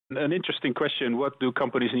An interesting question. What do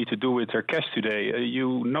companies need to do with their cash today?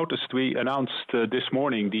 You noticed we announced this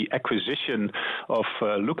morning the acquisition of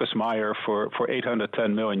Lucas Meyer for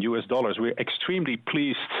 $810 million. We're extremely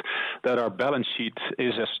pleased that our balance sheet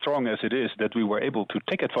is as strong as it is, that we were able to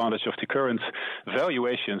take advantage of the current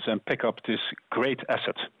valuations and pick up this great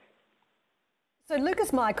asset. So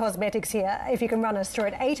Lucas Meyer Cosmetics here, if you can run us through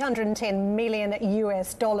it, $810 million.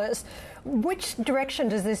 Which direction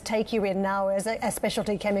does this take you in now as a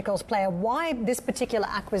specialty chemicals player? Why this particular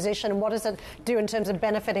acquisition? What does it do in terms of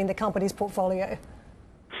benefiting the company's portfolio?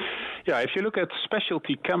 Yeah, if you look at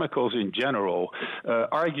specialty chemicals in general,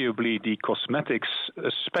 arguably the cosmetics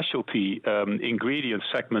specialty ingredient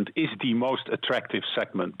segment is the most attractive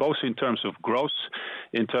segment, both in terms of growth,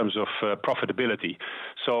 in terms of profitability.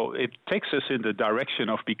 So it takes us in the direction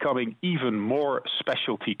of becoming even more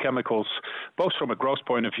specialty chemicals, both from a growth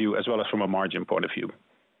point of view as well as from a margin point of view.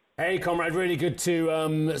 Hey, Conrad, really good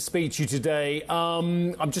to speak to you today.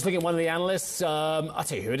 I'm just looking at one of the analysts. I'll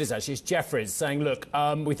tell you who it is, actually. It's Jeffries, saying, look,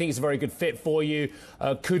 we think it's a very good fit for you.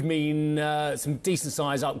 Could mean some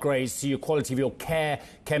decent-sized upgrades to your quality of your care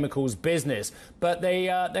chemicals business. But they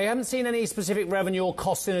haven't seen any specific revenue or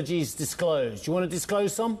cost synergies disclosed. Do you want to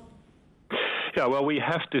disclose some? Yeah, well, we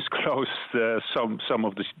have disclosed some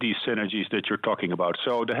of these synergies that you're talking about.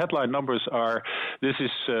 So the headline numbers are: this is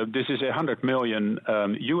 $100 million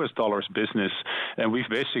business, and we've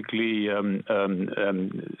basically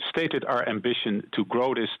stated our ambition to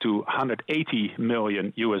grow this to $180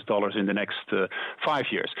 million in the next 5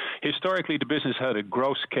 years. Historically, the business had a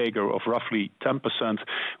gross CAGR of roughly 10%.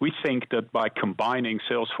 We think that by combining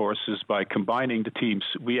sales forces, by combining the teams,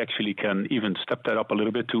 we actually can even step that up a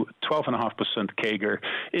little bit to 12.5% CAGR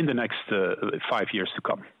in the next 5 years to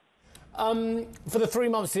come. For the 3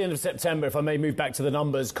 months to the end of September, if I may move back to the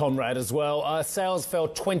numbers, Conrad, as well, sales fell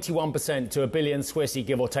 21% to $1 billion Swissy,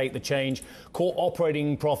 give or take the change. Core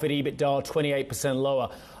operating profit, EBITDA, 28%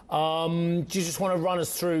 lower. Do you just want to run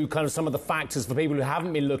us through kind of some of the factors for people who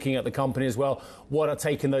haven't been looking at the company as well? What are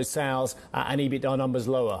taking those sales and EBITDA numbers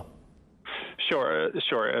lower? Sure,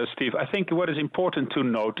 Steve. I think what is important to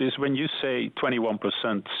note is when you say 21%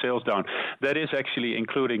 sales down, that is actually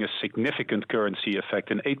including a significant currency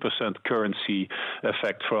effect, an 8% currency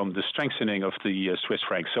effect from the strengthening of the Swiss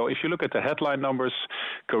franc. So if you look at the headline numbers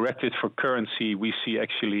corrected for currency, we see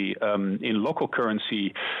actually in local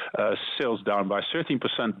currency sales down by 13%,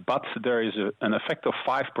 but there is an effect of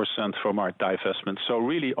 5% from our divestment. So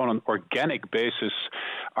really on an organic basis,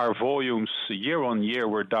 our volumes year on year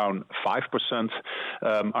were down 5%.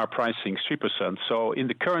 Our pricing 3%. So in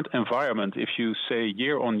the current environment, if you say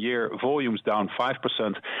year-on-year volumes down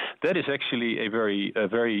 5%, that is actually a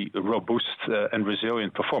very robust and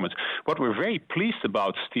resilient performance. What we're very pleased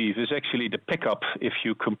about, Steve, is actually the pickup if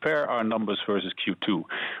you compare our numbers versus Q2.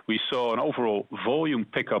 We saw an overall volume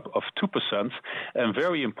pickup of 2%, and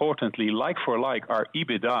very importantly, like for like, our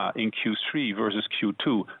EBITDA in Q3 versus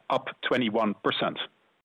Q2 up 21%.